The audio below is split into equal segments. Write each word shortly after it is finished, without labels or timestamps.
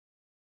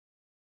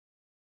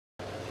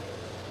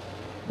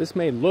This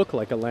may look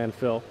like a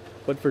landfill,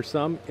 but for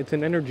some, it's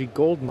an energy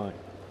gold mine.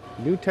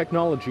 New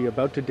technology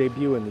about to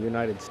debut in the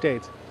United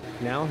States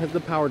now has the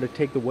power to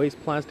take the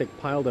waste plastic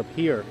piled up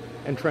here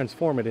and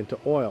transform it into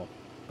oil.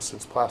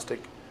 Since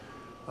plastic,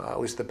 at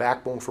least the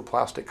backbone for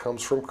plastic,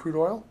 comes from crude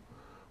oil,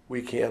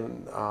 we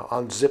can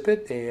unzip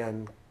it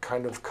and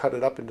kind of cut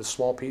it up into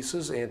small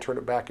pieces and turn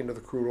it back into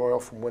the crude oil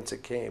from whence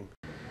it came.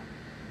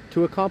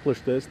 To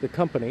accomplish this, the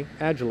company,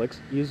 Agilix,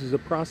 uses a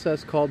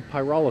process called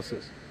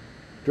pyrolysis.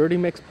 Dirty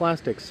mixed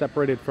plastics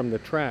separated from the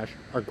trash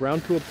are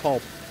ground to a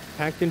pulp,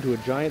 packed into a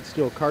giant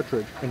steel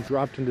cartridge, and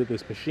dropped into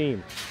this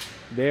machine.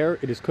 There,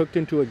 it is cooked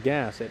into a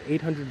gas at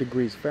 800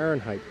 degrees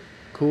Fahrenheit,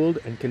 cooled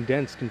and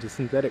condensed into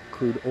synthetic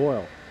crude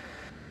oil.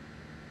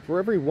 For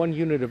every 1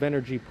 unit of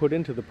energy put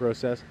into the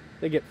process,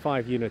 they get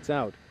 5 units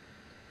out.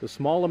 The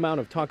small amount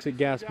of toxic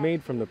gas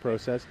made from the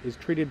process is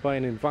treated by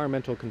an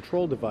environmental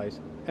control device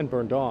and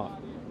burned off.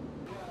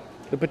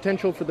 The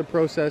potential for the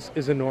process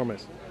is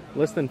enormous.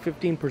 Less than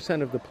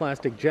 15% of the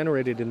plastic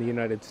generated in the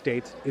United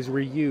States is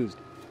reused,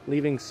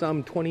 leaving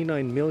some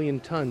 29 million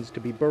tons to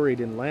be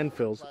buried in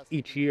landfills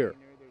each year.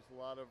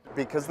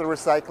 Because the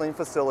recycling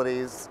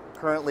facilities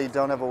currently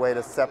don't have a way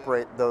to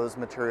separate those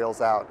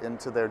materials out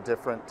into their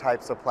different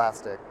types of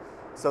plastic.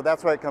 So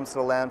that's why it comes to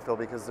a landfill,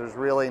 because there's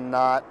really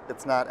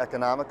it's not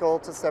economical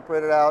to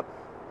separate it out,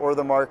 or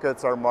the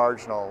markets are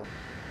marginal.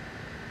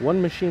 One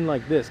machine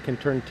like this can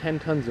turn 10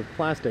 tons of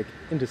plastic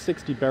into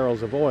 60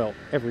 barrels of oil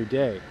every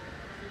day.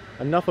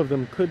 Enough of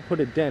them could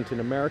put a dent in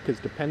America's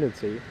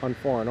dependency on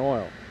foreign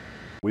oil.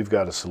 We've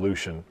got a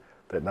solution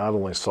that not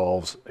only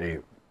solves a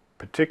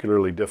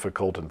particularly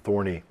difficult and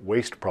thorny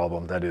waste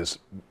problem, that is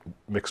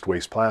mixed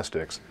waste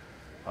plastics,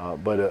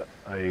 but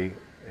a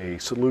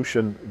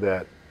solution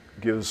that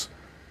gives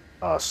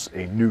us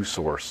a new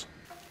source,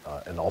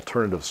 an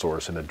alternative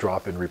source, and a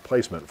drop-in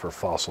replacement for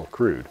fossil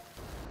crude.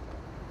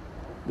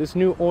 This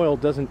new oil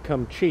doesn't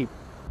come cheap,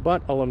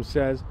 but Ullum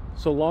says,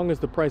 so long as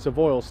the price of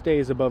oil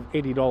stays above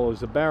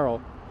 $80 a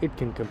barrel, it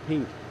can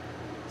compete.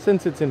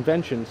 Since its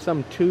invention,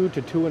 some 2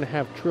 to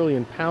 2.5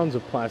 trillion pounds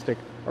of plastic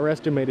are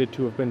estimated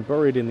to have been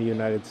buried in the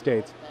United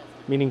States,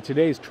 meaning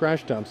today's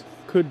trash dumps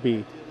could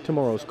be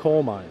tomorrow's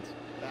coal mines.